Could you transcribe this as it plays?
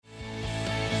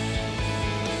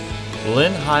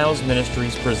Lynn Hiles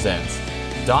Ministries presents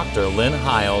Dr. Lynn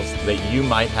Hiles, that you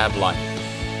might have life.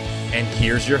 And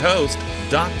here's your host,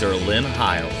 Dr. Lynn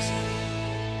Hiles.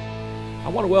 I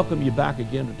want to welcome you back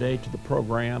again today to the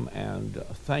program, and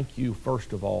thank you,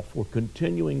 first of all, for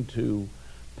continuing to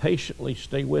patiently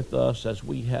stay with us as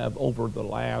we have, over the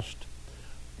last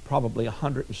probably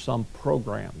 100 and some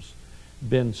programs,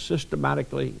 been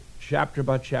systematically, chapter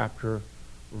by chapter,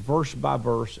 verse by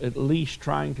verse, at least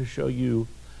trying to show you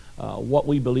what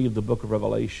we believe the book of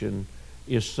Revelation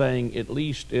is saying, at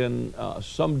least in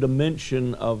some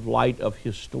dimension of light of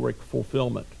historic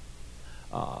fulfillment.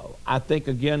 I think,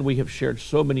 again, we have shared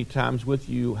so many times with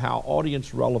you how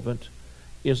audience relevant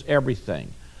is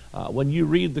everything. When you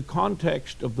read the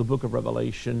context of the book of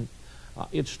Revelation,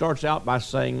 it starts out by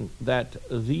saying that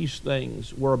these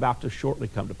things were about to shortly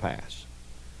come to pass.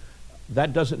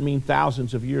 That doesn't mean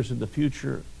thousands of years in the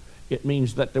future. It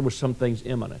means that there were some things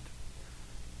imminent.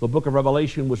 The book of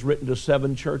Revelation was written to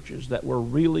 7 churches that were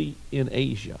really in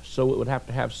Asia, so it would have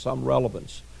to have some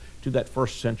relevance to that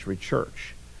first century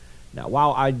church. Now,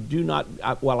 while I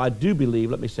do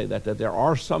believe, let me say that there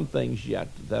are some things yet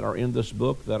that are in this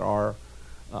book that are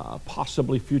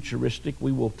possibly futuristic.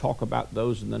 We will talk about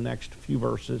those in the next few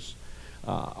verses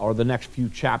or the next few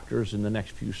chapters in the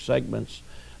next few segments.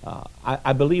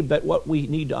 I believe that what we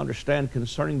need to understand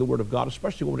concerning the Word of God,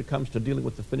 especially when it comes to dealing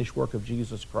with the finished work of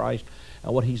Jesus Christ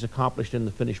and what He's accomplished in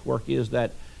the finished work, is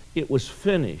that it was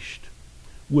finished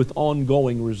with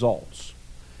ongoing results.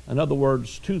 In other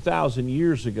words, 2,000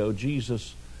 years ago,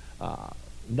 Jesus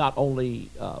not only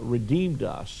redeemed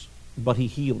us, but He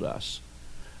healed us,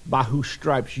 by whose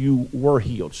stripes you were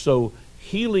healed. So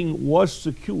healing was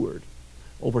secured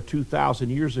over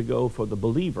 2,000 years ago for the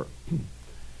believer.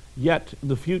 Yet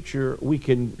the future, we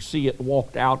can see it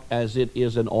walked out as it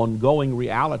is an ongoing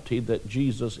reality that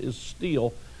Jesus is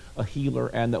still a healer,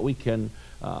 and that we can,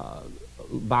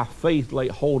 by faith, lay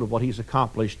hold of what He's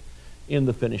accomplished in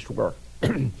the finished work.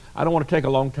 I don't want to take a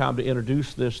long time to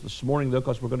introduce this morning, though,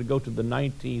 because we're going to go to the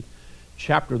 19th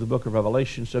chapter of the book of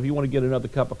Revelation. So if you want to get another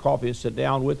cup of coffee and sit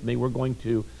down with me, we're going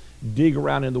to dig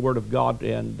around in the Word of God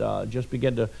and just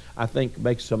begin to, I think,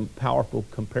 make some powerful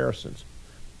comparisons.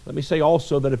 Let me say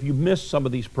also that if you missed some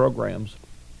of these programs,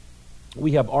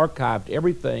 we have archived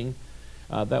everything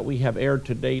that we have aired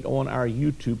to date on our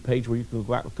YouTube page, where you can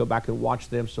go back and watch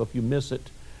them. So if you miss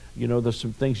it, you know, there's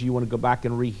some things you want to go back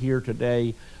and rehear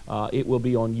today, it will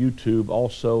be on YouTube.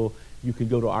 Also, you can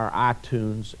go to our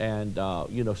iTunes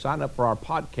and, sign up for our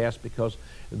podcast, because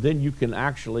then you can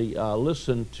actually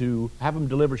listen to, have them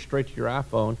delivered straight to your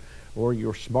iPhone or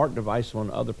your smart device on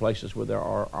other places where there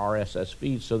are RSS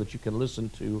feeds, so that you can listen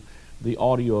to the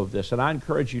audio of this. And I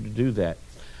encourage you to do that.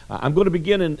 I'm going to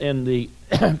begin in the,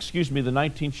 the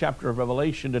 19th chapter of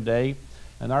Revelation today.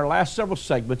 In our last several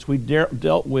segments, we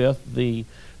dealt with the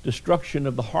destruction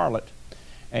of the harlot.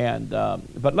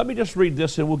 But let me just read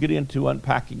this, and we'll get into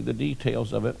unpacking the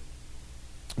details of it.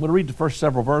 I'm going to read the first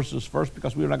several verses first,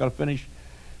 because we're not going to finish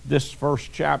this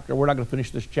first chapter. We're not going to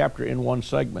finish this chapter in one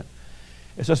segment.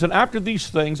 It says, "And after these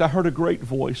things I heard a great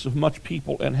voice of much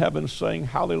people in heaven saying,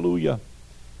 Hallelujah!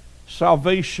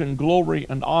 Salvation, glory,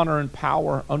 and honor, and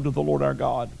power unto the Lord our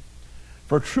God.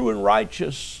 For true and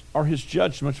righteous are His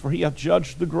judgments, for He hath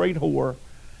judged the great whore,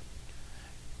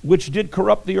 which did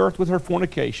corrupt the earth with her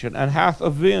fornication, and hath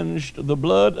avenged the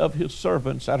blood of His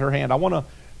servants at her hand." I want to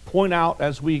point out,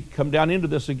 as we come down into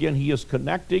this again, he is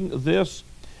connecting this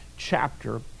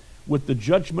chapter with the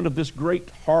judgment of this great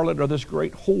harlot, or this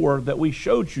great whore, that we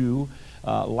showed you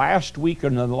last week,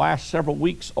 and in the last several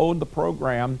weeks on the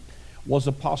program, was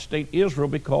apostate Israel,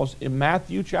 because in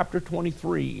Matthew chapter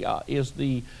 23 is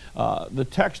the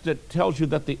text that tells you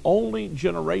that the only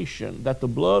generation that the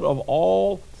blood of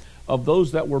all of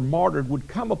those that were martyred would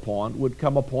come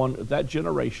upon that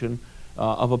generation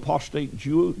of apostate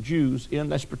Jews in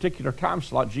this particular time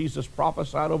slot. Jesus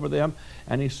prophesied over them,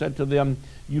 and He said to them,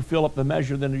 "You fill up the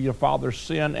measure then of your father's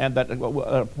sin, and that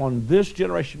upon this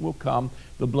generation will come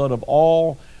the blood of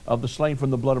all of the slain,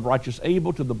 from the blood of righteous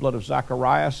Abel to the blood of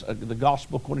Zacharias." The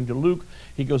gospel according to Luke,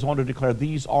 he goes on to declare,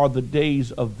 "These are the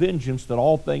days of vengeance, that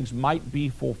all things might be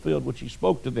fulfilled, which He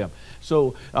spoke to them."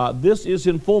 So this is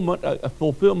in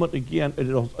fulfillment again. It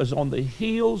is on the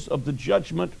heels of the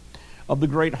judgment of the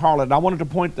great harlot. And I wanted to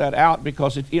point that out,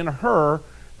 because it's in her,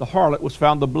 the harlot, was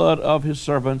found the blood of His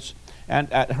servants, and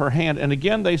at her hand. And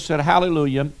again they said,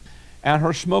 Hallelujah. And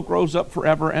her smoke rose up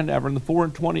forever and ever. And the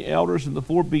 24 elders and the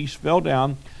 4 beasts fell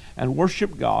down and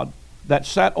worshiped God that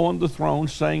sat on the throne,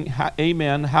 saying,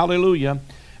 Amen, Hallelujah.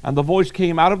 And the voice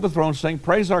came out of the throne, saying,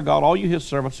 Praise our God, all you His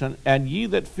servants, and ye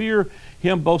that fear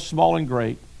Him, both small and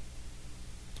great.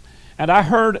 And I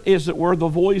heard, as it were, the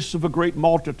voice of a great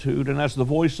multitude, and as the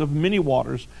voice of many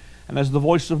waters, and as the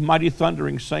voice of mighty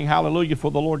thundering, saying, Hallelujah,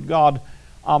 for the Lord God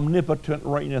omnipotent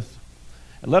reigneth.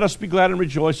 And let us be glad and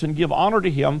rejoice and give honor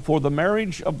to him, for the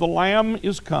marriage of the Lamb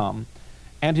is come,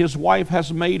 and his wife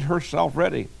has made herself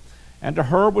ready. And to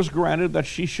her was granted that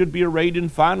she should be arrayed in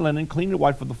fine linen, clean and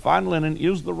white, for the fine linen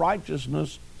is the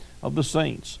righteousness of the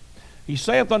saints. He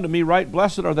saith unto me, Right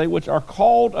blessed are they which are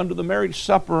called unto the marriage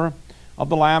supper of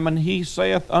the Lamb. And he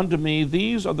saith unto me,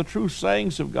 These are the true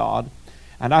sayings of God.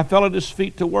 And I fell at his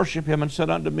feet to worship him, and said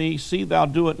unto me, See thou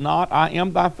do it not. I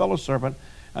am thy fellow servant,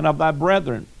 and of thy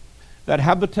brethren that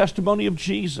have the testimony of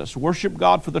Jesus. Worship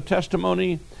God, for the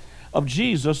testimony of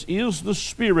Jesus is the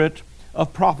spirit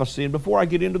of prophecy. And before I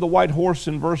get into the white horse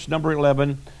in verse number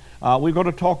 11, we're going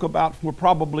to talk about, for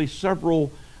probably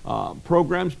several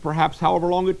programs, perhaps however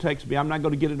long it takes me. I'm not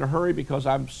going to get in a hurry because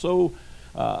I'm so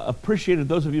appreciated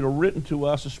those of you who have written to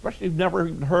us, especially if you've never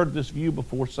even heard this view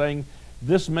before, saying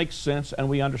this makes sense and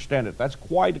we understand it. That's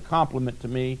quite a compliment to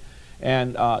me.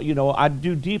 And, I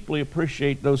do deeply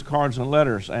appreciate those cards and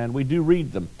letters, and we do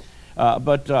read them.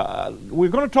 But we're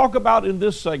going to talk about in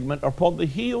this segment, upon the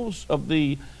heels of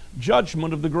the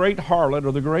judgment of the great harlot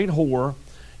or the great whore,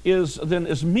 is then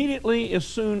immediately as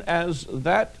soon as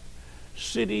that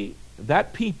city,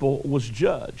 that people was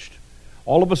judged,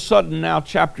 all of a sudden now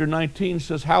chapter 19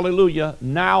 says, Hallelujah,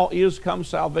 now is come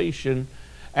salvation,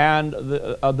 and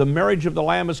the marriage of the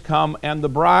Lamb has come, and the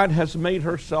bride has made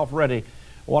herself ready.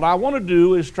 What I want to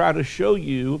do is try to show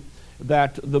you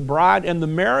that the bride and the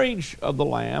marriage of the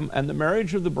Lamb and the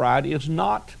marriage of the bride is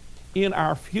not in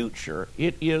our future.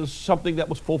 It is something that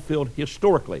was fulfilled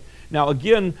historically. Now,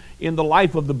 again, in the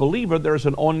life of the believer, there's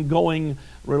an ongoing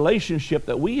relationship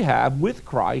that we have with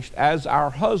Christ as our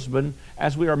husband,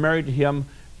 as we are married to him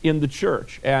in the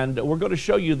church. And we're going to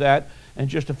show you that in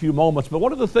just a few moments. But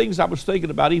one of the things I was thinking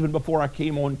about even before I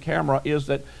came on camera is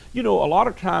that, a lot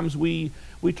of times we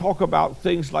talk about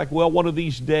things like, well, one of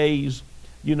these days,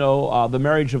 the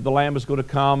marriage of the Lamb is going to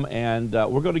come, and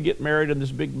we're going to get married, and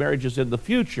this big marriage is in the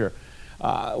future.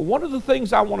 One of the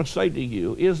things I want to say to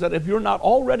you is that if you're not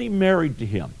already married to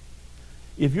him,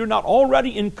 if you're not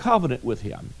already in covenant with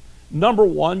him, number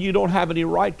one, you don't have any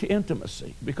right to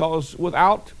intimacy, because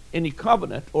without any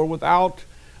covenant, or without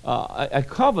a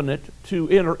covenant to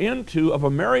enter into of a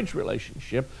marriage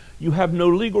relationship, you have no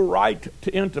legal right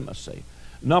to intimacy.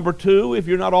 Number two, if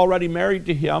you're not already married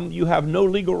to him, you have no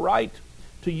legal right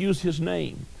to use his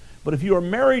name. But if you are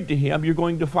married to him, you're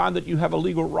going to find that you have a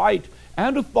legal right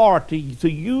and authority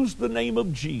to use the name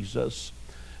of Jesus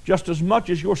just as much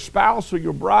as your spouse or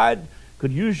your bride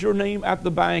could use your name at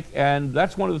the bank. And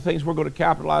that's one of the things we're going to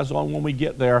capitalize on when we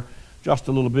get there just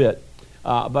a little bit.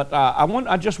 But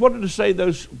I just wanted to say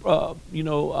those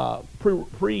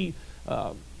prerequisites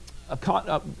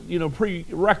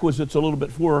a little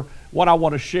bit for what I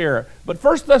want to share. But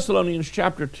 1 Thessalonians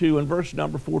chapter 2 and verse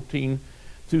number 14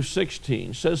 through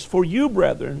 16 says, For you,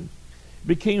 brethren,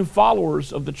 became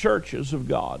followers of the churches of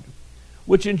God,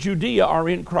 which in Judea are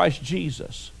in Christ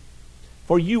Jesus.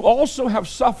 For you also have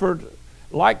suffered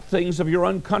like things of your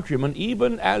own countrymen,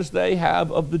 even as they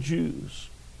have of the Jews.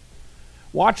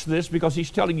 Watch this, because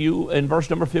he's telling you in verse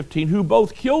number 15, who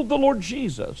both killed the Lord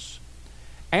Jesus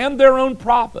and their own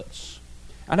prophets,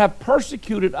 and have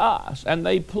persecuted us, and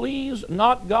they please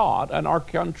not God, and are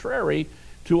contrary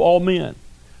to all men,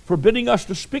 forbidding us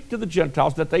to speak to the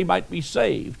Gentiles that they might be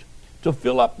saved, to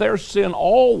fill up their sin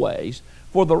always,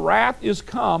 for the wrath is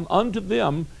come unto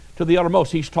them to the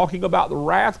uttermost. He's talking about the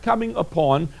wrath coming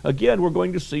upon, again, we're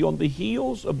going to see on the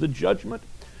heels of the judgment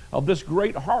of this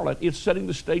great harlot. It's setting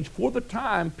the stage for the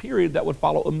time period that would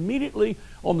follow immediately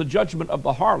on the judgment of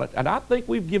the harlot. And I think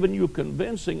we've given you a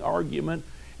convincing argument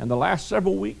in the last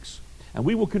several weeks. And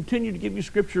we will continue to give you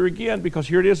scripture again, because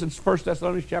here it is in 1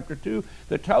 Thessalonians chapter 2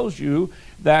 that tells you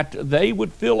that they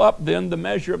would fill up then the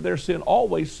measure of their sin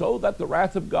always, so that the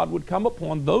wrath of God would come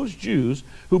upon those Jews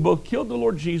who both killed the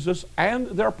Lord Jesus and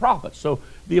their prophets. So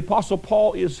the Apostle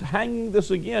Paul is hanging this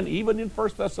again, even in 1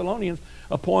 Thessalonians,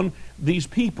 upon these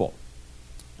people.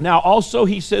 Now also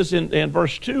he says in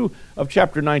verse 2 of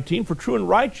chapter 19, For true and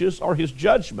righteous are his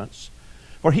judgments.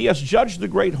 For he has judged the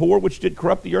great whore, which did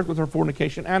corrupt the earth with her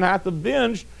fornication, and hath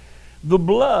avenged the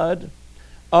blood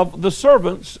of the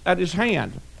servants at his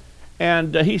hand.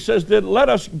 And he says, Then let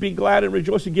us be glad and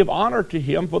rejoice and give honor to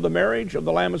him, for the marriage of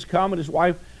the Lamb is come, and his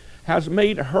wife has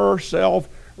made herself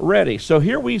ready. So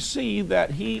here we see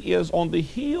that he is on the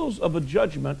heels of a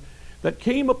judgment that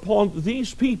came upon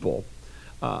these people.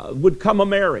 Would come a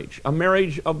marriage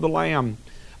of the Lamb.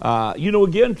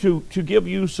 Again, to give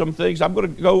you some things, I'm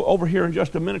going to go over here in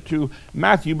just a minute to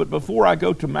Matthew, but before I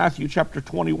go to Matthew chapter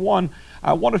 21,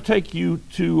 I want to take you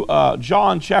to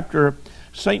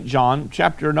St. John,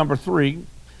 chapter number 3,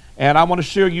 and I want to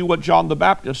share you what John the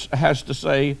Baptist has to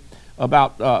say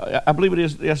about, I believe it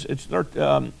is, yes, it's,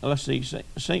 let's see,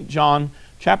 St. John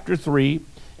chapter 3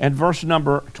 and verse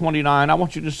number 29. I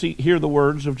want you to hear the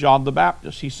words of John the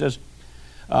Baptist. He says,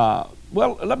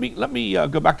 let me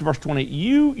go back to verse 28.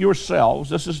 You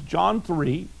yourselves, this is John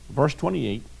 3, verse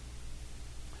 28.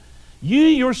 You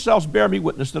yourselves bear me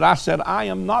witness that I said, I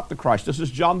am not the Christ. This is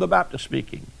John the Baptist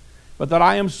speaking, but that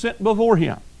I am sent before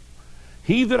him.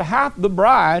 He that hath the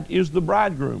bride is the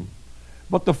bridegroom.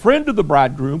 But the friend of the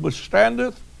bridegroom, which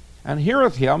standeth and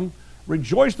heareth him,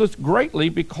 rejoiceth greatly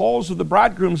because of the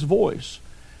bridegroom's voice.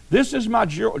 This is my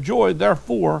joy,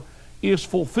 therefore, is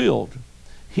fulfilled.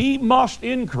 He must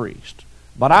increase,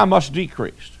 but I must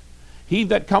decrease. He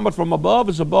that cometh from above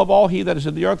is above all. He that is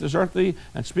in the earth is earthly,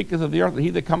 and speaketh of the earth. He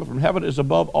that cometh from heaven is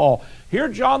above all. Here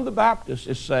John the Baptist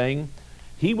is saying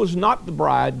he was not the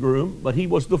bridegroom, but he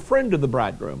was the friend of the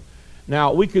bridegroom.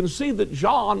 Now, we can see that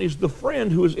John is the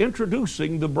friend who is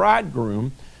introducing the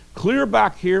bridegroom clear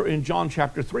back here in John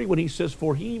chapter 3 when he says,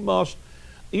 for he must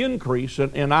increase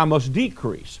and I must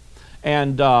decrease.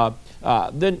 And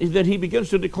then he begins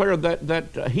to declare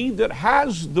that he that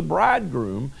has the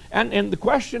bridegroom, and the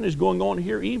question is going on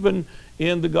here even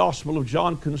in the Gospel of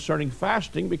John concerning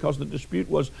fasting, because the dispute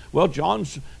was, well,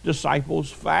 John's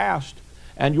disciples fast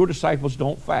and your disciples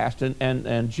don't fast.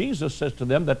 And Jesus says to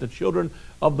them that the children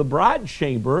of the bride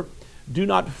chamber do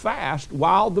not fast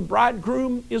while the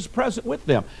bridegroom is present with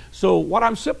them. So what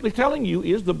I'm simply telling you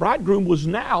is the bridegroom was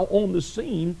now on the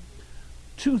scene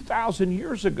 2,000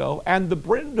 years ago, and the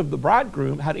friend of the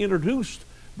bridegroom had introduced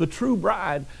the true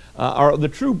bride, or the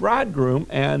true bridegroom,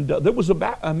 and there was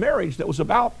a marriage that was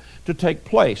about to take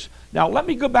place. Now, let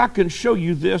me go back and show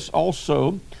you this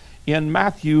also in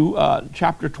Matthew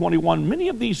chapter 21. Many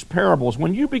of these parables,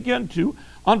 when you begin to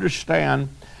understand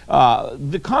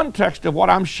the context of what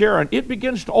I'm sharing, it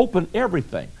begins to open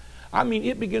everything. I mean,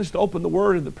 it begins to open the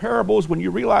word in the parables when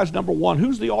you realize, number one,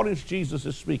 who's the audience Jesus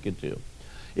is speaking to?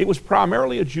 It was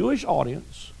primarily a Jewish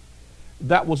audience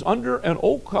that was under an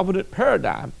old covenant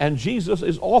paradigm, and Jesus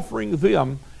is offering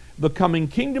them the coming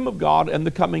kingdom of God and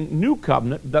the coming new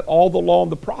covenant that all the law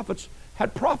and the prophets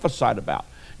had prophesied about.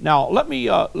 Now, let me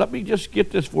just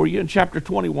get this for you in chapter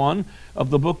 21 of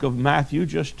the book of Matthew,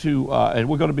 and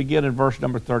we're going to begin in verse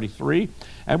number 33,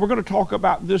 and we're going to talk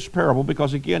about this parable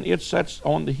because, again, it sets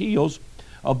on the heels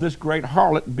of this great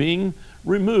harlot being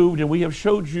removed, and we have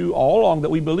showed you all along that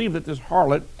we believe that this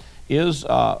harlot is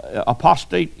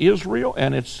apostate Israel,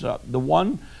 and it's the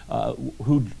one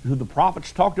who the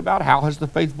prophets talked about. How has the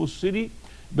faithful city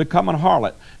become a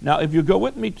harlot? Now, if you go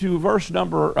with me to verse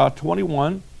number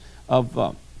 21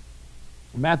 of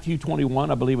Matthew 21,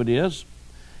 I believe it is,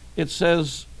 it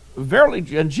says, verily,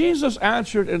 and Jesus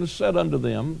answered and said unto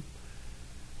them,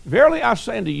 verily I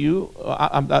say unto you,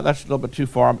 that's a little bit too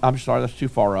far. I'm sorry, that's too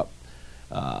far up.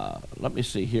 Let me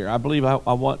see here. I believe I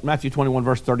want Matthew 21,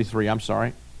 verse 33. I'm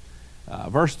sorry.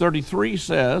 Verse 33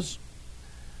 says,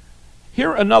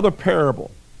 here another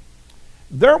parable.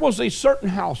 There was a certain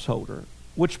householder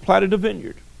which planted a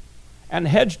vineyard and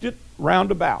hedged it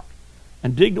round about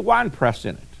and digged a winepress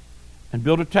in it and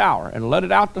built a tower and let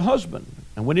it out to husband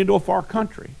and went into a far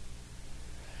country.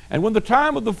 And when the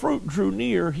time of the fruit drew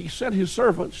near, he sent his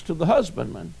servants to the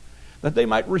husbandman that they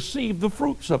might receive the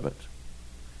fruits of it.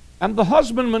 And the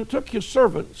husbandman took his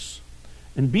servants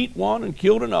and beat one and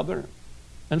killed another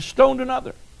and stoned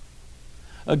another.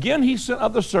 Again he sent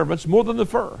other servants more than the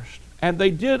first, and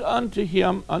they did unto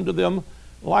them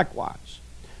likewise.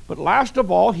 But last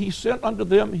of all he sent unto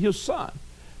them his son,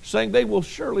 saying, they will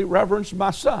surely reverence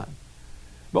my son.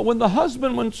 But when the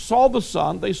husbandmen saw the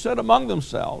son, they said among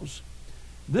themselves,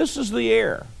 this is the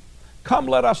heir. Come,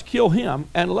 let us kill him,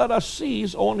 and let us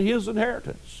seize on his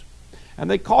inheritance. And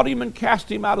they caught him and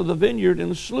cast him out of the vineyard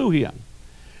and slew him.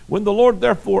 When the Lord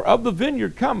therefore of the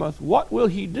vineyard cometh, what will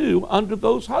he do unto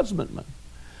those husbandmen?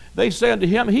 They say unto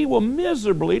him, he will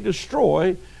miserably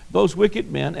destroy those wicked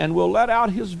men, and will let out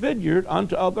his vineyard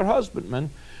unto other husbandmen,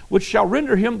 which shall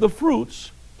render him the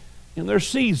fruits in their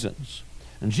seasons.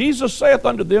 And Jesus saith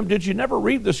unto them, did you never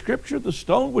read the scripture, the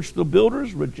stone which the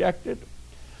builders rejected?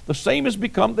 The same is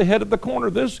become the head of the corner.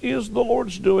 This is the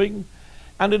Lord's doing,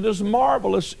 and it is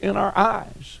marvelous in our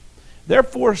eyes.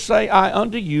 Therefore say I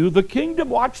unto you, the kingdom,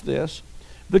 watch this,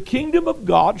 the kingdom of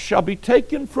God shall be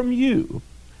taken from you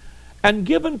and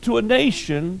given to a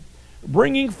nation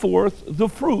bringing forth the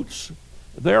fruits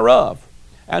thereof.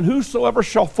 And whosoever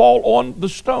shall fall on the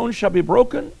stone shall be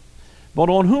broken, but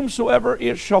on whomsoever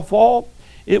it shall fall,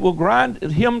 it will grind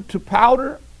him to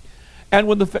powder. And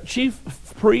when the chief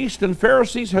priests and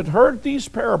Pharisees had heard these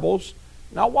parables,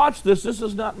 now watch this, this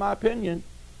is not my opinion,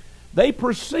 they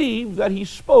perceived that he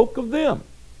spoke of them.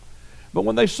 But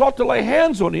when they sought to lay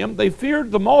hands on him, they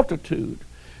feared the multitude,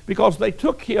 because they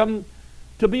took him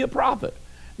to be a prophet.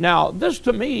 Now, this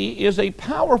to me is a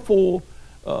powerful,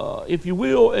 if you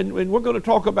will, and we're going to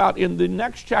talk about in the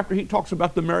next chapter, he talks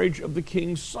about the marriage of the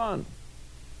king's son.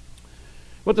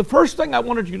 But the first thing I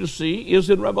wanted you to see is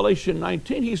in Revelation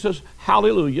 19, he says,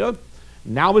 hallelujah,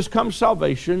 now is come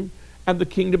salvation and the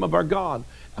kingdom of our God.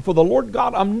 For the Lord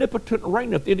God omnipotent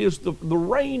reigneth. It is the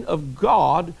reign of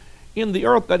God in the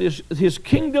earth, that is his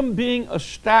kingdom being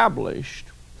established,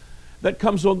 that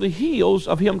comes on the heels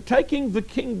of him taking the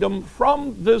kingdom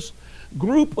from this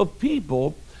group of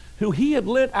people who he had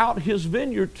lent out his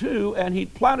vineyard to, and he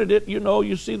planted it.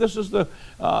 You see, this is the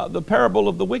parable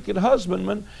of the wicked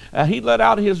husbandman. He let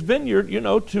out his vineyard,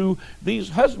 to these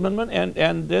husbandmen,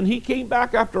 and then he came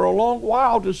back after a long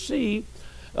while to see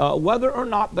whether or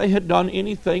not they had done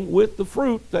anything with the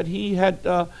fruit that he had,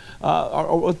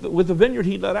 or with the vineyard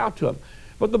he let out to them.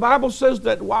 But the Bible says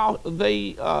that while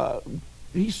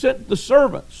he sent the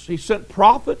servants, he sent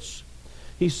prophets,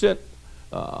 he sent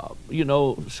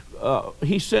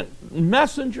he sent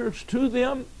messengers to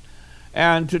them,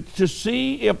 and to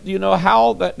see if,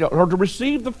 how that, or to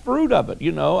receive the fruit of it,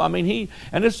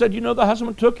 and it said, the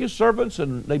husband took his servants,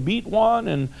 and they beat one,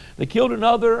 and they killed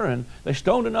another, and they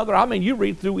stoned another. You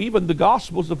read through even the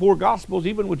Gospels, the 4 Gospels,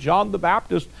 even with John the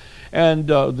Baptist, and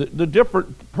the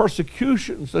different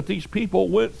persecutions that these people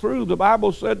went through. The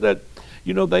Bible said that,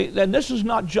 and this is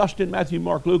not just in Matthew,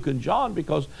 Mark, Luke, and John,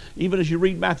 because even as you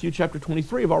read Matthew chapter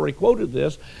 23, I've already quoted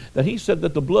this, that he said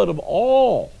that the blood of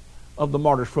all of the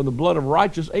martyrs, from the blood of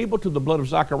righteous Abel to the blood of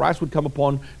Zacharias, would come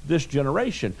upon this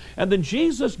generation. And then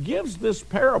Jesus gives this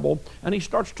parable, and he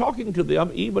starts talking to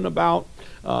them even about,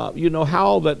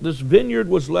 how that this vineyard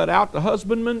was let out to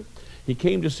husbandmen. He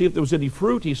came to see if there was any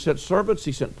fruit. He sent servants,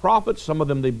 he sent prophets. Some of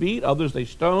them they beat, others they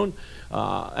stoned.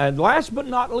 And last but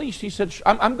not least, he said,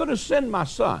 I'm going to send my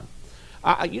son.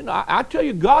 I tell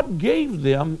you, God gave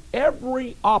them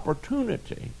every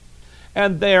opportunity.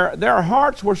 And their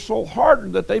hearts were so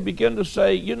hardened that they began to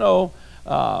say,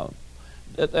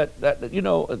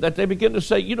 that they begin to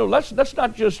say, let's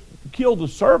not just kill the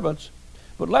servants,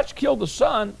 but let's kill the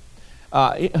son.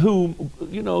 Who,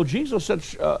 Jesus said,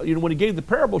 when he gave the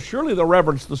parable, surely they'll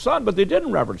reverence the son, but they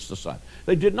didn't reverence the son.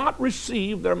 They did not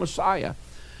receive their Messiah.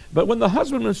 But when the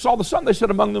husbandmen saw the son, they said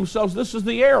among themselves, this is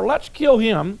the heir, let's kill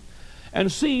him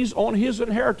and seize on his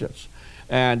inheritance.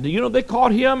 And, they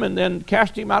caught him and then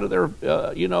cast him out of their,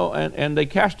 and they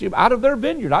cast him out of their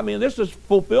vineyard. This is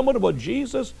fulfillment of what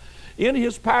Jesus, in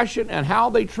his passion, and how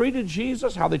they treated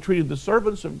Jesus, how they treated the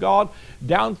servants of God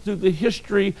down through the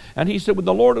history. And he said, when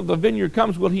the Lord of the vineyard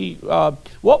comes,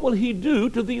 what will he do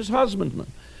to these husbandmen?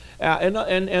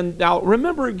 And now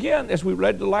remember again, as we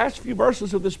read the last few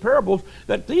verses of this parable,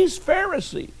 that these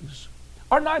Pharisees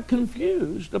are not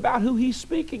confused about who he's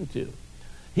speaking to.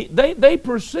 They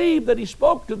perceived that he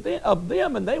spoke to of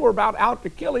them, and they were about out to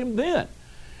kill him then.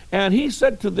 And he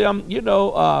said to them,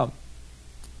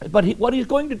 but what he's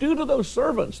going to do to those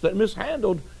servants that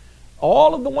mishandled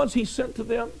all of the ones he sent to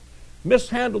them,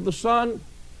 mishandled the son,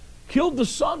 killed the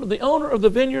son of the owner of the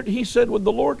vineyard, he said when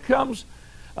the Lord comes,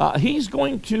 he's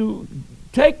going to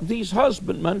take these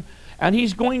husbandmen, and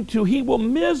he will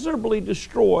miserably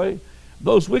destroy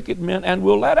those wicked men, and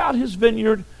will let out his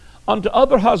vineyard unto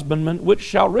other husbandmen, which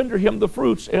shall render him the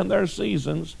fruits in their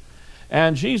seasons.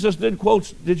 And Jesus then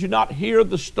quotes, did you not hear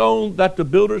the stone that the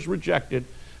builders rejected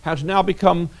has now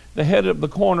become the head of the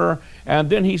corner?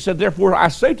 And then he said, therefore I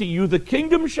say to you, the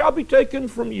kingdom shall be taken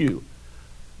from you.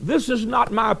 This is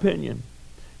not my opinion.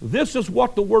 This is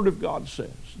what the Word of God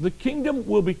says. The kingdom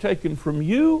will be taken from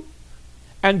you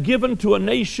and given to a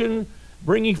nation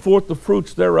bringing forth the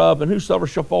fruits thereof. And whosoever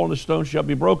shall fall on the stone shall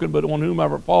be broken, but on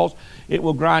whomever it falls, it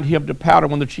will grind him to powder.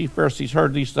 When the chief Pharisees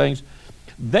heard these things,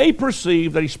 they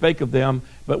perceived that he spake of them,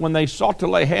 but when they sought to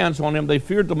lay hands on him, they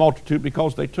feared the multitude,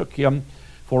 because they took him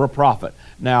for a prophet.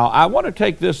 Now, I want to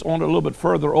take this on a little bit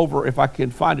further over, if I can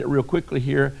find it real quickly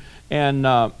here. And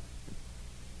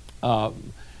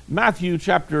Matthew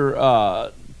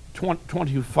chapter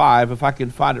 25, if I can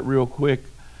find it real quick.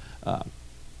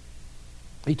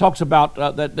 He talks about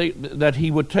that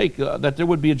he would take, that there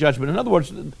would be a judgment. In other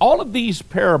words, all of these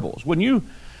parables, when you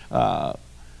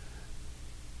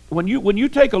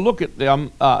take a look at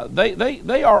them,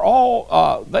 they are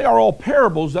all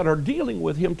parables that are dealing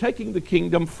with him taking the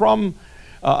kingdom from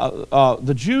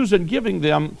the Jews and giving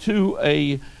them to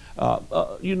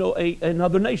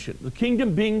another nation. The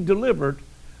kingdom being delivered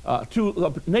to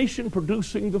a nation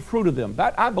producing the fruit of them.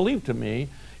 That, I believe, to me,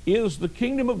 is the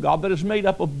kingdom of God that is made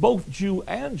up of both Jew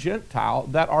and Gentile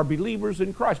that are believers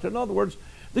in Christ. In other words,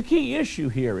 the key issue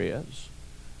here is,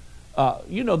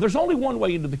 there's only one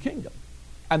way into the kingdom.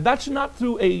 And that's not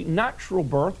through a natural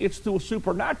birth, it's through a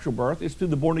supernatural birth, it's through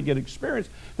the born-again experience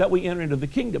that we enter into the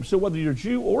kingdom. So whether you're a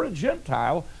Jew or a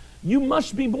Gentile, you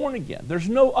must be born again. There's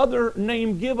no other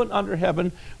name given under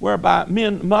heaven whereby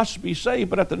men must be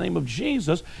saved, but at the name of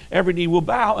Jesus, every knee will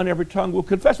bow and every tongue will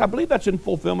confess. I believe that's in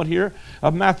fulfillment here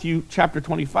of Matthew chapter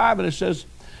 25, and it says,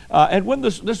 and when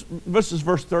this is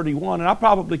verse 31, and I'll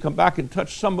probably come back and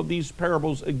touch some of these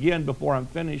parables again before I'm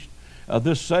finished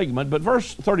this segment, but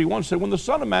verse 31 said, when the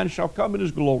Son of Man shall come in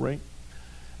his glory,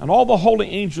 and all the holy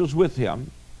angels with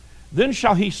him, then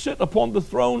shall he sit upon the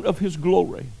throne of his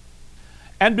glory.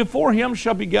 And before him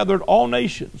shall be gathered all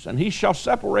nations, and he shall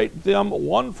separate them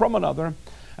one from another,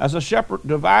 as a shepherd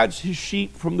divides his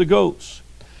sheep from the goats.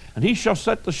 And he shall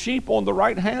set the sheep on the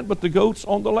right hand, but the goats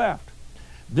on the left.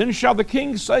 Then shall the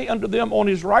king say unto them on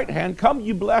his right hand, come,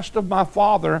 ye blessed of my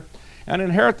Father, and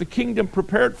inherit the kingdom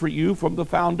prepared for you from the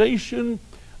foundation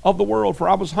of the world. For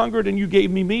I was hungered, and you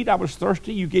gave me meat. I was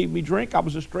thirsty, you gave me drink. I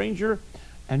was a stranger,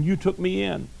 and you took me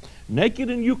in. Naked,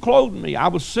 and you clothed me. I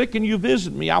was sick, and you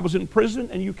visited me. I was in prison,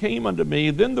 and you came unto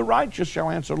me. Then the righteous shall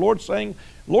answer, Lord, saying,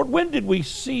 Lord, when did we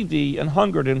see thee and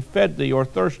hungered and fed thee, or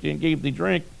thirsty and gave thee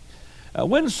drink?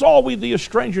 When saw we thee a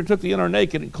stranger, and took thee in, or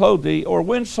naked, and clothed thee? Or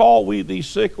when saw we thee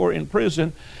sick or in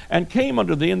prison, and came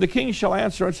unto thee? And the king shall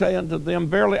answer and say unto them,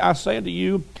 verily I say unto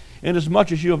you,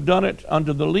 inasmuch as you have done it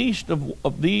unto the least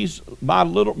of these my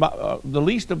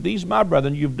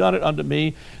brethren, you've done it unto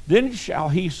me. Then shall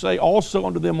he say also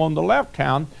unto them on the left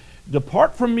hand,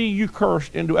 depart from me, you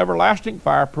cursed, into everlasting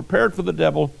fire, prepared for the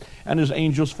devil and his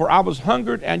angels. For I was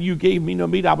hungered, and you gave me no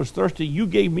meat. I was thirsty, you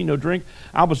gave me no drink.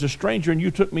 I was a stranger, and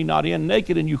you took me not in.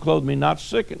 Naked, and you clothed me not.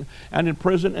 Sick, and in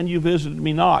prison, and you visited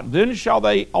me not. Then shall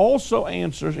they also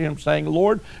answer him, saying,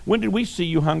 Lord, when did we see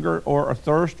you hunger, or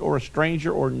athirst, or a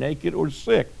stranger, or naked, or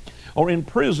sick, or in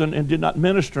prison, and did not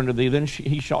minister unto thee? Then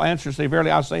he shall answer and say, verily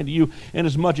I say unto you,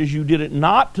 inasmuch as you did it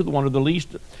not to the one of the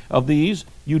least of these,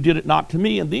 you did it not to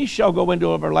me. And these shall go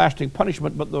into everlasting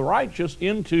punishment, but the righteous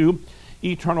into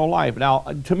eternal life. Now,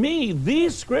 to me,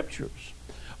 these scriptures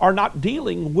are not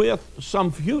dealing with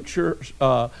some future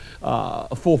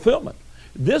fulfillment.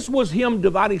 This was him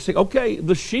dividing, saying, okay,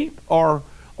 the sheep are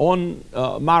on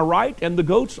my right and the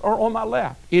goats are on my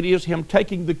left. It is him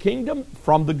taking the kingdom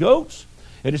from the goats.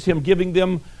 It is him giving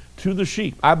them to the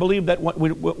sheep. I believe that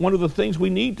one of the things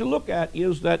we need to look at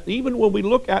is that even when we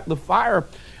look at the fire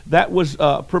that was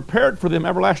prepared for them,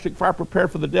 everlasting fire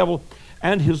prepared for the devil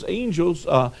and his angels,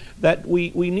 that we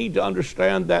need to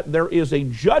understand that there is a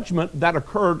judgment that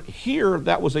occurred here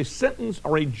that was a sentence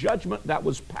or a judgment that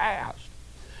was passed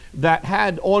that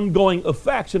had ongoing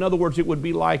effects. In other words, it would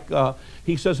be like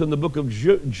he says in the book of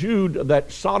Jude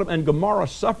that Sodom and Gomorrah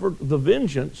suffered the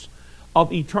vengeance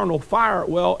of eternal fire.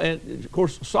 Well, and of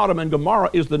course, Sodom and Gomorrah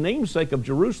is the namesake of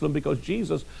Jerusalem, because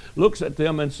Jesus looks at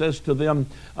them and says to them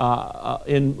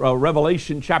in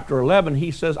Revelation chapter 11,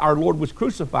 he says, our Lord was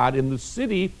crucified in the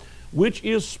city which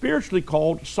is spiritually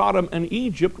called Sodom and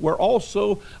Egypt, where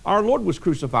also our Lord was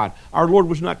crucified. Our Lord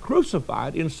was not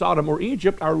crucified in Sodom or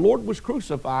Egypt. Our Lord was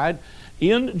crucified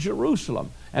in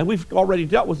Jerusalem. And we've already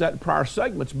dealt with that in prior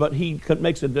segments, but he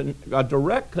makes a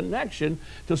direct connection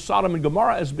to Sodom and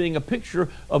Gomorrah as being a picture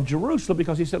of Jerusalem,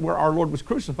 because he said where our Lord was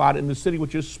crucified in the city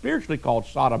which is spiritually called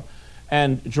Sodom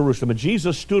and Jerusalem. And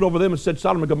Jesus stood over them and said,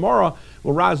 Sodom and Gomorrah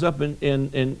will rise up and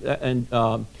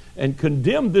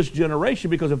condemn this generation,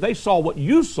 because if they saw what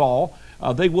you saw,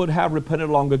 they would have repented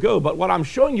long ago. But what I'm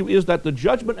showing you is that the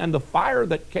judgment and the fire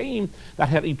that came that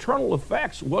had eternal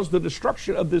effects was the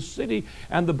destruction of this city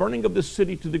and the burning of this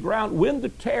city to the ground when the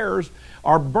tares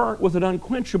are burnt with an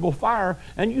unquenchable fire.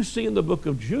 And you see in the book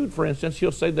of Jude, for instance,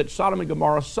 he'll say that Sodom and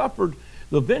Gomorrah suffered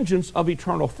the vengeance of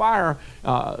eternal fire.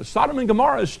 Sodom and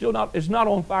Gomorrah is not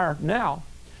on fire now.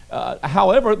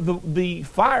 However, the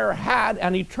fire had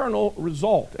an eternal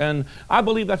result. And I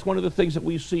believe that's one of the things that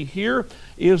we see here,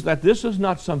 is that this is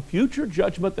not some future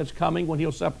judgment that's coming when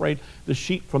he'll separate the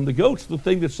sheep from the goats. The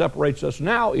thing that separates us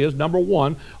now is, number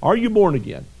one, are you born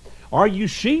again? Are you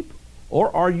sheep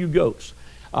or are you goats?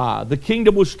 The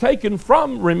kingdom was taken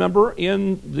from, remember,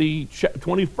 in the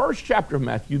 21st chapter of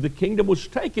Matthew, the kingdom was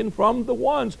taken from the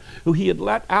ones who he had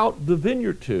let out the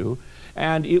vineyard to,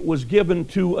 and it was given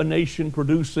to a nation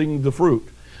producing the fruit.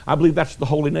 I believe that's the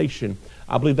holy nation.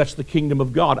 I believe that's the kingdom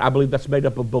of God. I believe that's made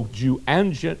up of both Jew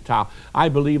and Gentile. I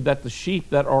believe that the sheep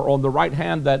that are on the right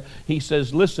hand, that he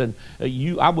says, listen,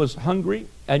 I was hungry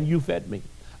and you fed me.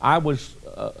 I was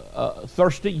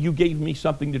thirsty, you gave me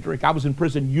something to drink. I was in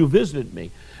prison, you visited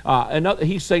me. And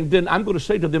he's saying, then I'm going to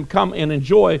say to them, come and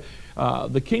enjoy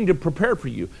the kingdom prepared for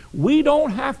you. We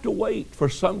don't have to wait for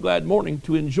some glad morning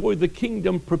to enjoy the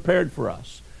kingdom prepared for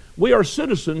us. We are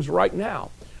citizens right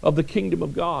now of the kingdom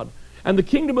of God. And the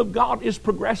kingdom of God is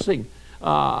progressing.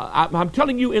 I'm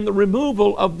telling you, in the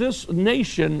removal of this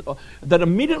nation, that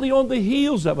immediately on the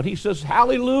heels of it, he says,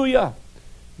 hallelujah,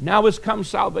 now has come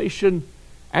salvation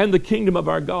and the kingdom of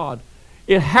our God.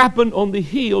 It happened on the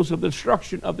heels of the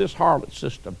destruction of this harlot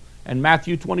system. And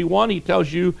Matthew 21, he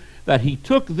tells you that he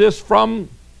took this from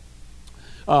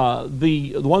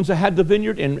the ones that had the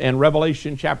vineyard. In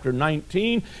Revelation chapter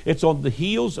 19, it's on the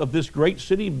heels of this great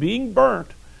city being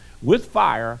burnt with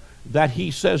fire that he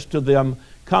says to them,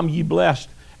 come ye blessed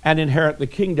and inherit the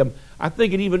kingdom. I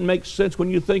think it even makes sense when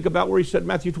you think about where he said,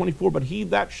 Matthew 24, but he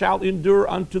that shall endure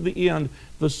unto the end,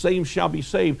 the same shall be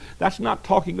saved. That's not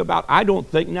talking about, I don't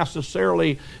think,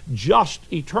 necessarily just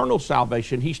eternal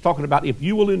salvation. He's talking about if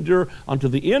you will endure unto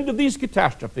the end of these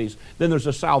catastrophes, then there's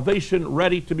a salvation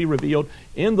ready to be revealed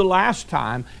in the last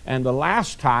time, and the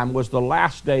last time was the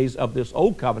last days of this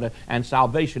old covenant, and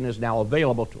salvation is now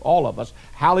available to all of us.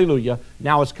 Hallelujah.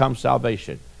 Now has come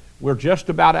salvation. We're just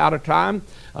about out of time.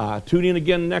 Tune in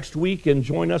again next week and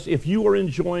join us. If you are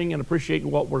enjoying and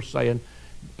appreciating what we're saying,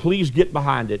 please get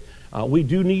behind it. We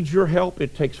do need your help.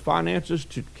 It takes finances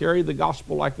to carry the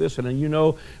gospel like this. And you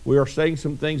know, we are saying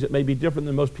some things that may be different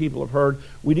than most people have heard.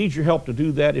 We need your help to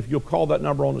do that. If you'll call that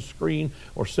number on the screen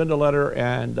or send a letter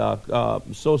and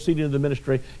sow a seed into the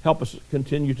ministry, help us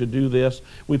continue to do this.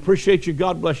 We appreciate you.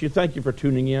 God bless you. Thank you for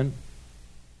tuning in.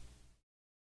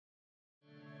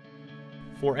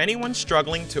 For anyone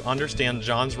struggling to understand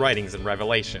John's writings in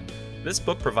Revelation, this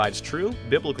book provides true,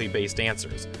 biblically based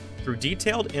answers. Through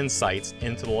detailed insights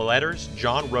into the letters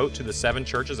John wrote to the 7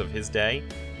 churches of his day,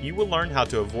 you will learn how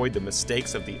to avoid the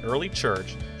mistakes of the early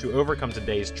church to overcome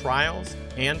today's trials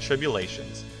and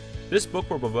tribulations. This book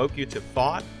will provoke you to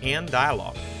thought and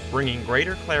dialogue, bringing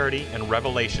greater clarity and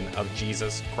revelation of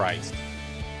Jesus Christ.